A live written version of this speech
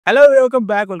Hello, welcome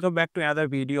back to another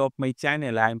video of my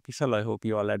channel. I am Kishalay. I hope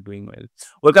you all are doing well.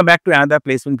 Welcome back to another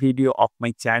placement video of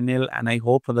my channel, and I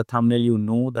hope from the thumbnail you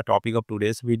know the topic of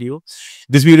today's video.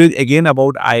 This video is again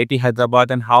about IIT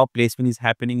Hyderabad and how placement is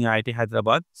happening in IIT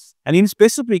Hyderabad. And in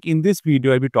specific, in this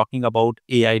video, I'll be talking about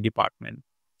AI department.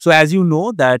 So as you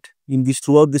know that in this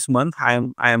throughout this month, I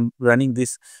am running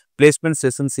this placement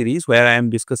session series where I am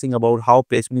discussing about how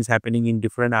placement is happening in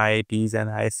different IITs and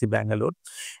ISC Bangalore.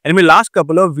 And in my last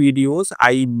couple of videos,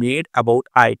 I made about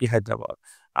IIT Hyderabad.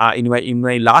 In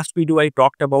my last video, I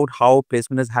talked about how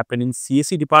placement has happened in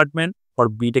CSE department for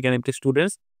BTech and MTech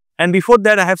students. And before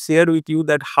that, I have shared with you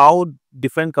that how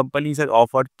different companies have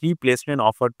offered pre-placement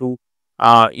offer to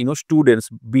students,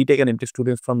 BTech and MTech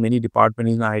students from many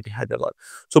departments in IIT Hyderabad.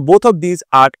 So both of these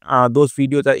are those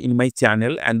videos are in my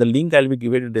channel, and the link I'll be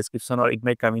given in the description, or it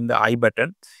might come in the I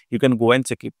button. You can go and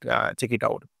check it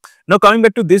out. Now coming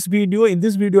back to this video, in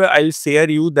this video I'll share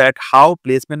you that how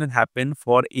placement has happened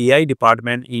for AI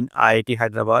department in IIT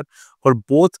Hyderabad for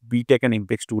both BTech and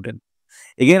MTech students.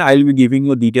 Again, I'll be giving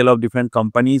you detail of different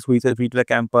companies who is at the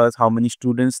campus, how many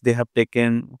students they have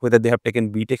taken, whether they have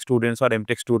taken BTech students or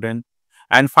MTech students.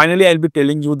 And finally, I'll be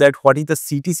telling you that what is the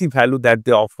CTC value that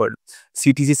they offered,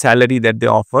 CTC salary that they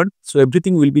offered. So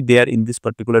everything will be there in this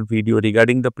particular video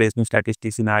regarding the placement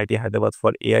statistics in IIT Hyderabad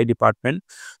for AI department.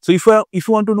 So if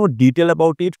you want to know detail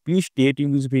about it, please stay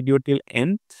tuned this video till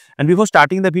end. And before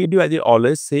starting the video, as I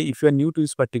always say, if you are new to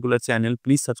this particular channel,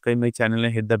 please subscribe my channel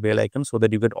and hit the bell icon so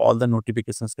that you get all the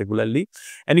notifications regularly.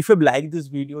 And if you have liked this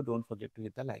video, don't forget to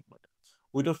hit the like button.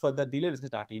 Without further delay, let's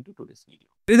start into today's video.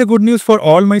 There is a good news for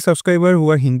all my subscriber who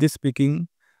are Hindi speaking.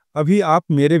 अभी आप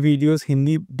मेरे videos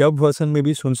Hindi dub version में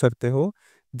भी सुन सकते हो.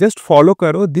 Just follow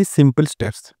करो these simple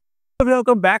steps.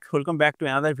 Welcome back to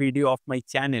another video of my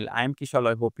channel. I am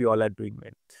Kishalay. I hope you all are doing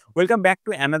well. Welcome back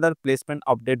to another placement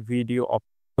update video of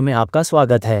में आपका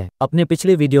स्वागत है। अपने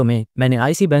पिछले video में मैंने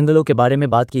IC Bengaluru के बारे में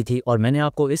बात की थी और मैंने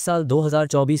आपको इस साल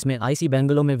 2024 में आईसी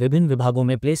बेंगलुरु में विभिन्न विभागों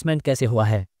में प्लेसमेंट कैसे हुआ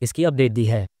है इसकी अपडेट दी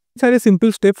है। सारे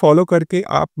सिंपल स्टेप फॉलो करके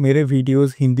आप मेरे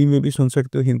वीडियोस हिंदी में भी सुन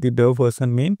सकते हो, हिंदी डब वर्जन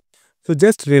में. So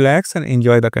just relax and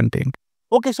enjoy the content.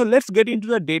 Okay, so let's get into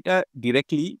the data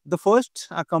directly. The first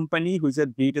company who is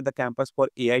at the campus for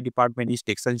AI department is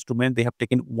Texas Instruments. They have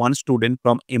taken one student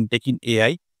from MTech in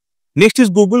AI. Next is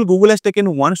Google. Google has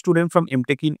taken one student from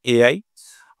MTech in AI.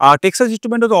 Texas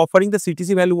Instruments was offering the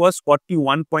CTC value was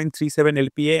 41.37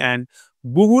 LPA and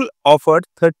Google offered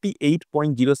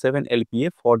 38.07 LPA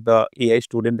for the AI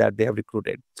student that they have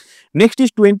recruited. Next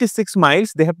is 26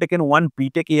 miles. They have taken one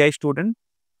BTech AI student.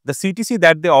 The CTC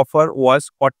that they offer was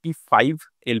 45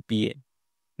 LPA.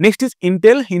 Next is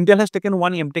Intel. Intel has taken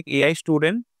one MTech AI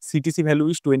student. CTC value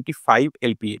is 25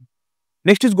 LPA.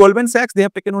 Next is Goldman Sachs. They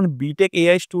have taken one BTech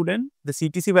AI student. The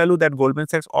CTC value that Goldman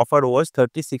Sachs offered was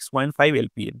 36.5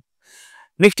 LPA.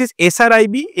 Next is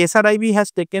SRIB. SRIB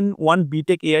has taken one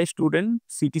BTech AI student.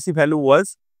 CTC value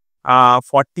was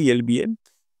 40 LPA.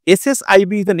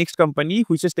 SSIB is the next company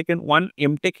which has taken one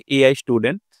MTech AI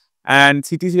student and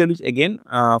CTC value is again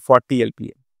 40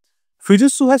 LPA.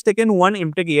 Fujitsu has taken one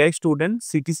MTech AI student.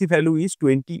 CTC value is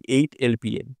 28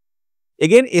 LPA.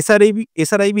 Again,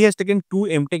 SRIB has taken two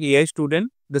MTech AI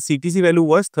students. The CTC value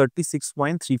was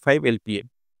 36.35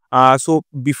 LPA. So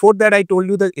before that, I told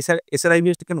you that SRIB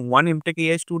has taken one MTech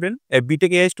AI student, a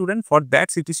BTech AI student. For that,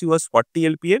 CTC was 40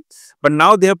 LPA. But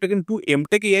now they have taken two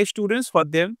MTech AI students. For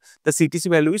them, the CTC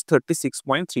value is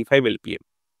 36.35 LPA.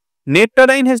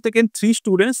 NetTerrain has taken three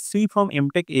students, three from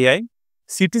MTech AI.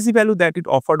 CTC value that it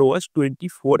offered was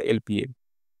 24 LPA.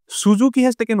 Suzuki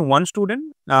has taken one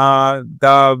student. They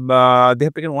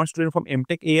have taken one student from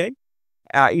MTech AI.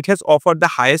 It has offered the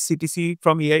highest CTC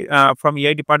from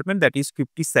AI department, that is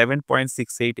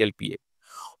 57.68 LPA.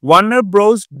 Warner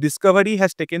Bros. Discovery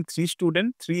has taken three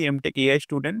students, three MTech AI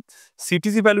students.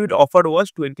 CTC value it offered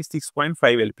was 26.5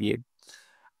 LPA.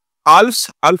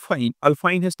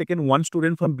 Alpine has taken one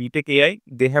student from BTech AI.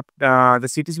 They have the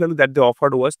CTC value that they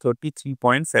offered was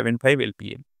 33.75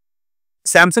 LPA.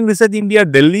 Samsung Research India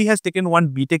Delhi has taken one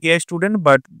BTech AI student,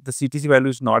 but the CTC value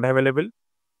is not available.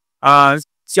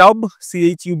 CHUBB,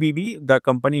 the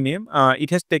company name,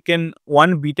 it has taken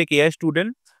one BTech AI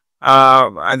student,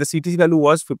 and the CTC value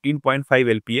was 15.5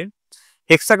 LPA.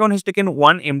 Hexagon has taken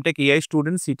one MTech AI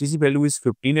student, CTC value is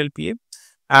 15 LPA.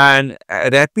 And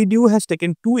Rapidu has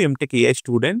taken two MTech AI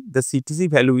students, the CTC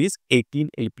value is 18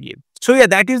 LPA. So yeah,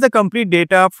 that is the complete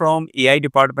data from AI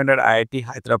department at IIT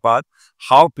Hyderabad,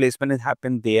 how placement has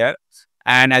happened there.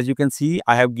 And as you can see,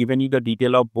 I have given you the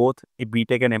detail of both a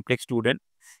BTech and MTech student.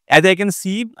 As I can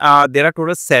see, there are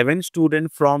total 7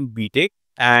 students from BTech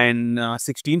and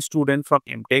 16 students from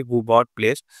MTech who got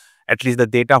placed. at least the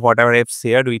data whatever I've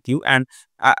shared with you. And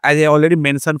as I already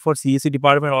mentioned for CSE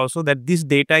department also, that this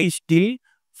data is still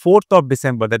 4th of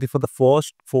December. That is for the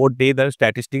first 4 day the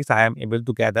statistics I am able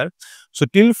to gather. So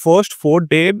till first 4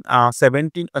 day,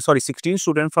 16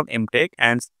 students from MTech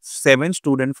and 7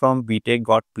 students from BTech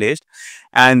got placed.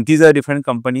 And these are different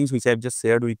companies which I've just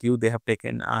shared with you. They have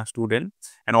taken a student,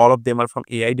 and all of them are from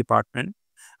AI department.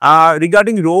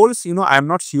 Regarding roles, I'm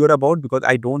not sure about, because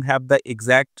I don't have the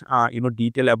exact,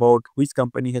 detail about which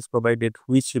company has provided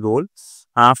which role.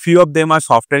 Few of them are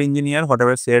software engineer,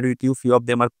 whatever I shared with you. Few of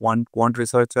them are quant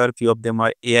researcher. Few of them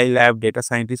are AI lab data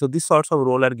scientist. So these sorts of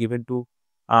role are given to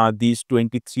these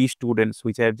 23 students,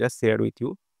 which I have just shared with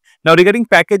you. Now, regarding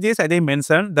packages, as I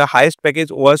mentioned, the highest package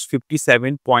was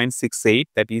 57.68,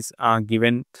 that is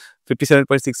given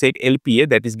 57.68 LPA,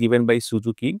 that is given by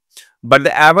Suzuki. But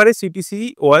the average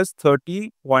CTC was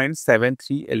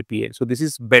 30.73 LPA. So this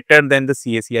is better than the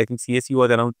CSE. I think CSE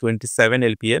was around 27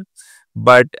 LPA.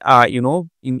 But,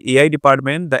 in AI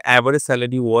department, the average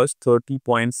salary was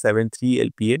 30.73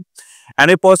 LPA.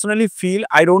 And I personally feel,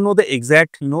 I don't know the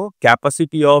exact,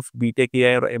 capacity of BTech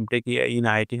AI or MTech AI in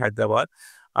IIT Hyderabad.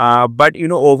 But,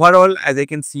 overall, as I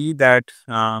can see that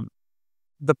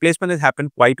the placement has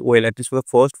happened quite well, at least for the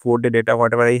first 4 day data,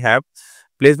 whatever I have.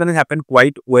 Placement has happened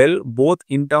quite well, both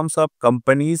in terms of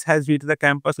companies has visited the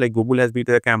campus, like Google has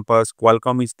visited the campus,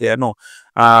 Qualcomm is there,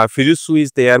 Fujitsu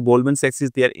is there, Goldman Sachs is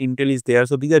there, Intel is there.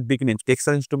 So these are big names.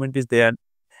 Texas Instrument is there,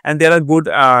 and there are good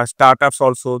startups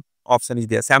also. Option is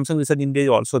there. Samsung Research India is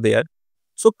also there.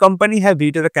 So company have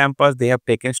visited the campus, they have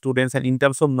taken students, and in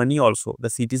terms of money also, the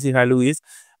CTC value is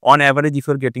on average, if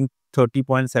you're getting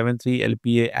 30.73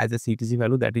 LPA as a CTC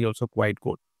value, that is also quite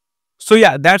good. So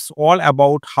yeah, that's all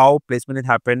about how placement has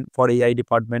happened for AI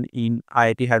department in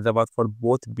IIT Hyderabad for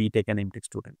both BTech and MTech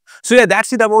students. So yeah,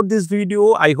 that's it about this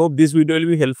video. I hope this video will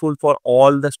be helpful for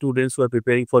all the students who are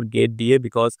preparing for GATE DA,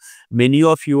 because many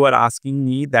of you are asking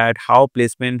me that how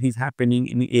placement is happening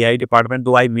in AI department.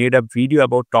 Though I made a video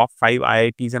about top 5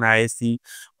 IITs and ISC,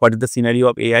 what is the scenario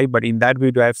of AI, but in that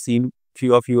video I've seen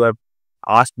few of you have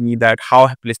asked me that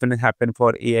how placement has happened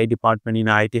for AI department in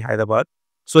IIT Hyderabad.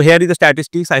 So here is the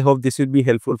statistics. I hope this will be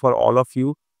helpful for all of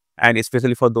you, and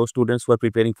especially for those students who are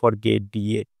preparing for GATE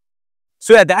DA.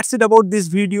 So yeah, that's it about this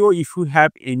video. If you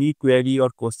have any query or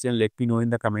question, let me know in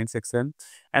the comment section.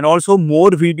 And also more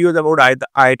videos about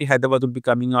IIT Hyderabad will be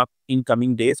coming up in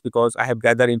coming days, because I have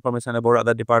gathered information about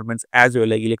other departments as well,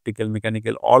 like electrical,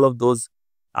 mechanical, all of those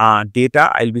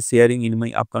data I'll be sharing in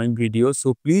my upcoming videos.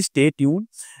 So please stay tuned.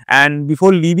 And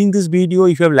before leaving this video,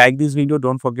 if you have liked this video,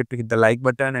 don't forget to hit the like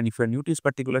button. And if you're new to this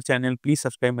particular channel, please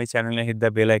subscribe my channel and hit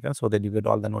the bell icon so that you get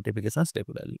all the notifications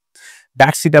regularly.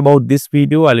 That's it about this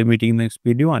video. I'll be meeting in the next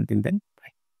video. Until then,